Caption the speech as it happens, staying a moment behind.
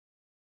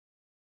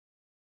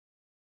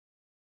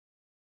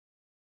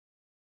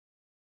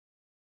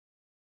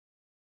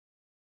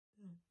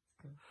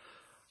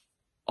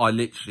I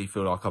literally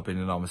feel like I've been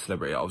an I'm a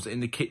Celebrity. I was in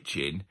the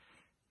kitchen,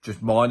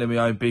 just minding my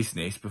own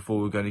business before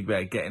we were going to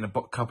bed, getting a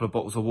couple of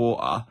bottles of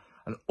water.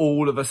 And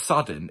all of a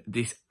sudden,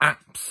 this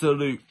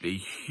absolutely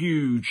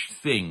huge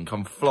thing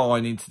come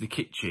flying into the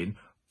kitchen,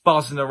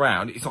 buzzing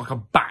around. It's like a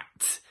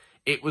bat.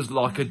 It was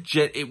like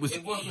it was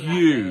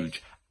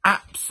huge.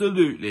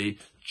 Absolutely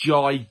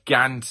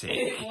gigantic.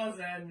 It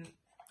wasn't.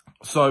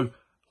 So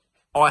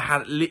I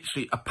had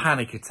literally a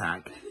panic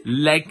attack,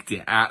 legged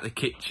it out the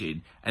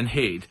kitchen and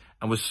hid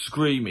and was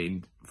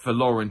screaming for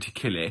Lauren to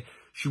kill it.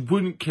 She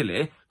wouldn't kill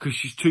it because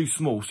she's too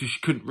small, so she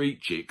couldn't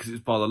reach it because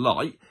it's by the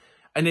light.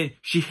 And then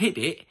she hid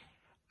it.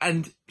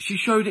 And she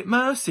showed it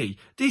mercy.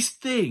 This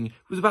thing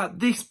was about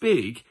this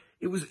big.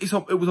 It was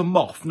a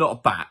moth, not a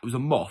bat. It was a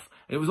moth.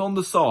 And it was on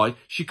the side.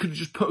 She could have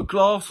just put a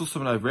glass or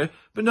something over it.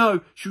 But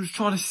no, she was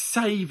trying to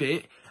save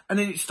it. And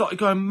then it started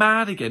going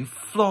mad again,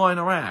 flying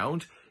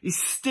around.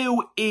 It's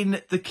still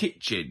in the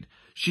kitchen.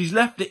 She's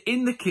left it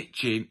in the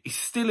kitchen. It's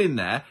still in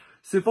there.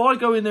 So if I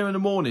go in there in the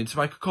morning to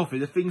make a coffee,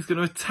 the thing's going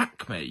to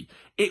attack me.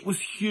 It was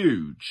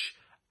huge.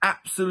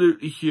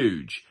 Absolutely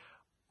huge.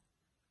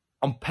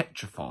 I'm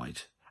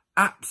petrified.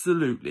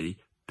 Absolutely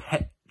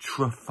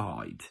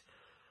petrified.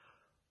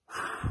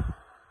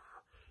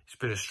 It's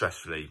been a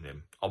stressful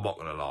evening. I'm not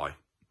going to lie.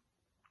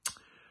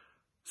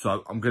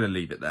 So I'm going to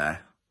leave it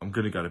there. I'm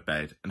going to go to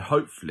bed. And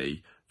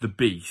hopefully the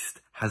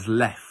beast has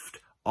left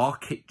our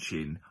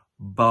kitchen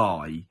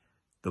by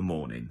the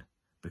morning.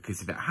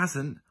 Because if it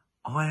hasn't,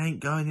 I ain't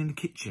going in the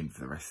kitchen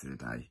for the rest of the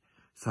day.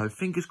 So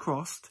fingers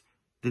crossed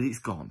that it's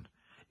gone.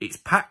 It's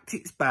packed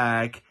its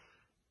bag.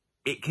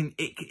 I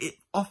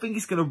think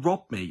it's going to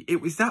rob me. It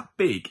was that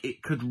big,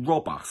 it could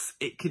rob us.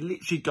 It could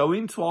literally go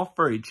into our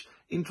fridge,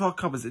 into our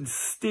cupboards and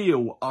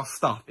steal our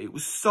stuff. It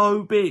was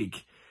so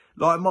big.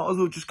 Like, might as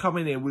well just come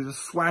in here with a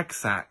swag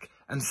sack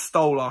and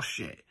stole our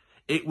shit.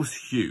 It was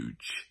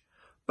huge.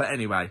 But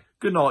anyway,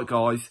 good night,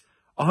 guys.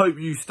 I hope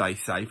you stay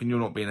safe and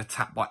you're not being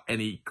attacked by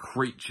any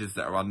creatures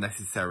that are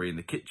unnecessary in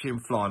the kitchen,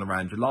 flying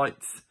around your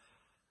lights.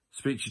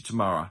 Speak to you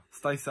tomorrow.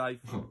 Stay safe.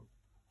 I'll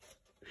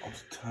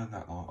just turn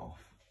that light off.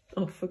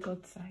 Oh, for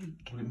God's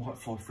sake. Well, it might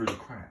fly through the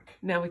crack.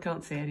 Now we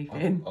can't see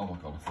anything. Oh my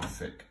God, I feel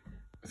sick.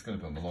 It's going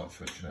to be on the light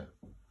switch, isn't it?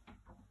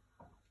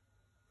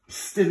 It's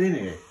still in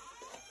here.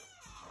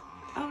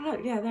 Oh,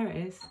 look, yeah, there it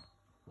is.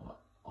 Right,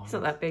 It's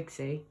not that big,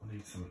 see? I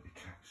need something to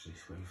catch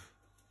this with.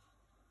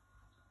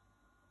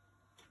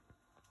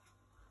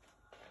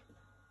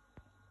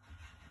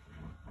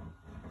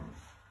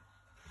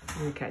 I'm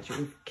going to catch it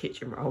with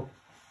kitchen roll.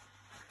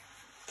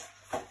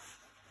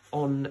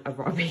 On a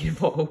Ribena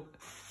bottle.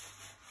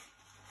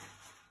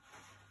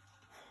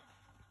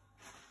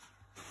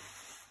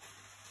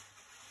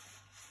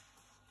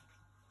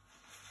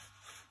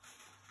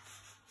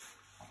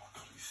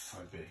 So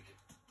big.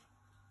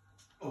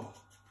 Oh,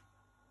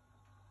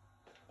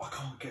 I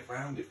can't get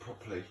round it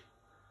properly.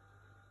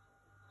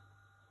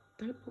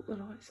 Don't put the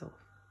lights off.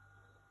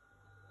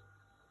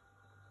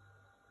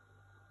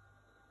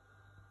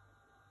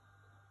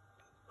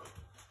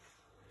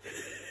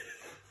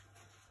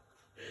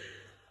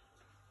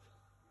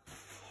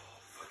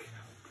 Fucking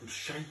hell, I'm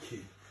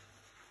shaking.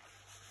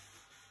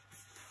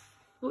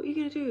 What are you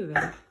going to do with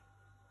it?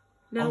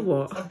 Now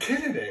what? I'm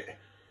killing it.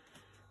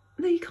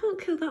 No, you can't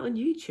kill that on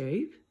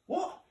YouTube.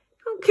 What? You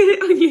can't kill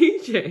it on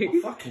YouTube.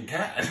 I fucking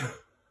can.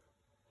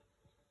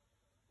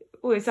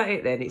 Oh, is that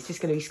it then? It's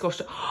just going to be squashed.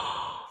 Just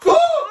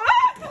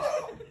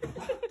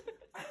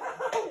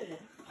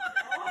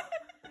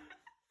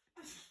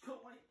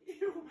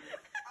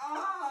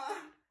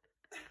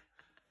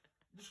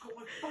got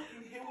my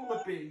fucking heel on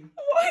my bin.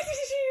 Why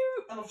did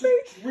you? And I've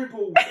just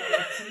dribbled on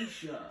a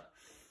t-shirt.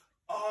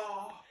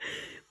 Oh.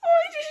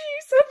 Why did you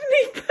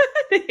suddenly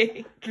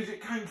panic? Because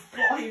it came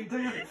flying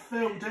down, it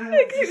fell down.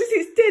 Because it was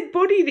its dead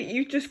body that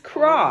you just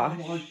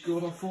crushed. Oh my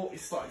God, I thought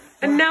it's like...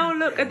 And now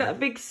look at that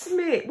big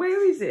smit.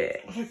 Where is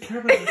it? I don't care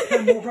about it,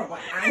 it's more about my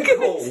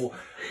ankle.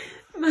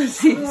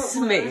 Massive My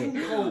smit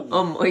ankle.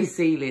 on my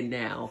ceiling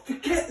now.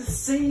 Forget the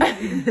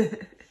ceiling.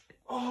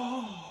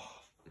 Oh.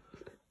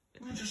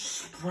 I just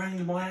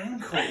sprained my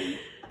ankle.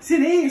 It's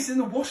in here, it's in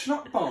the washing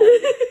up bowl.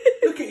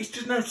 Look at it, it's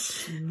just now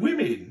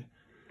swimming.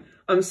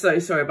 I'm so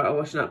sorry about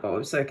washing up, but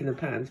I'm soaking the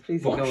pans.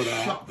 Please ignore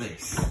that. Shut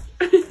this.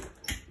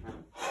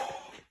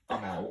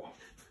 I'm out.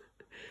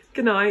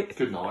 Good night.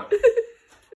 Good night.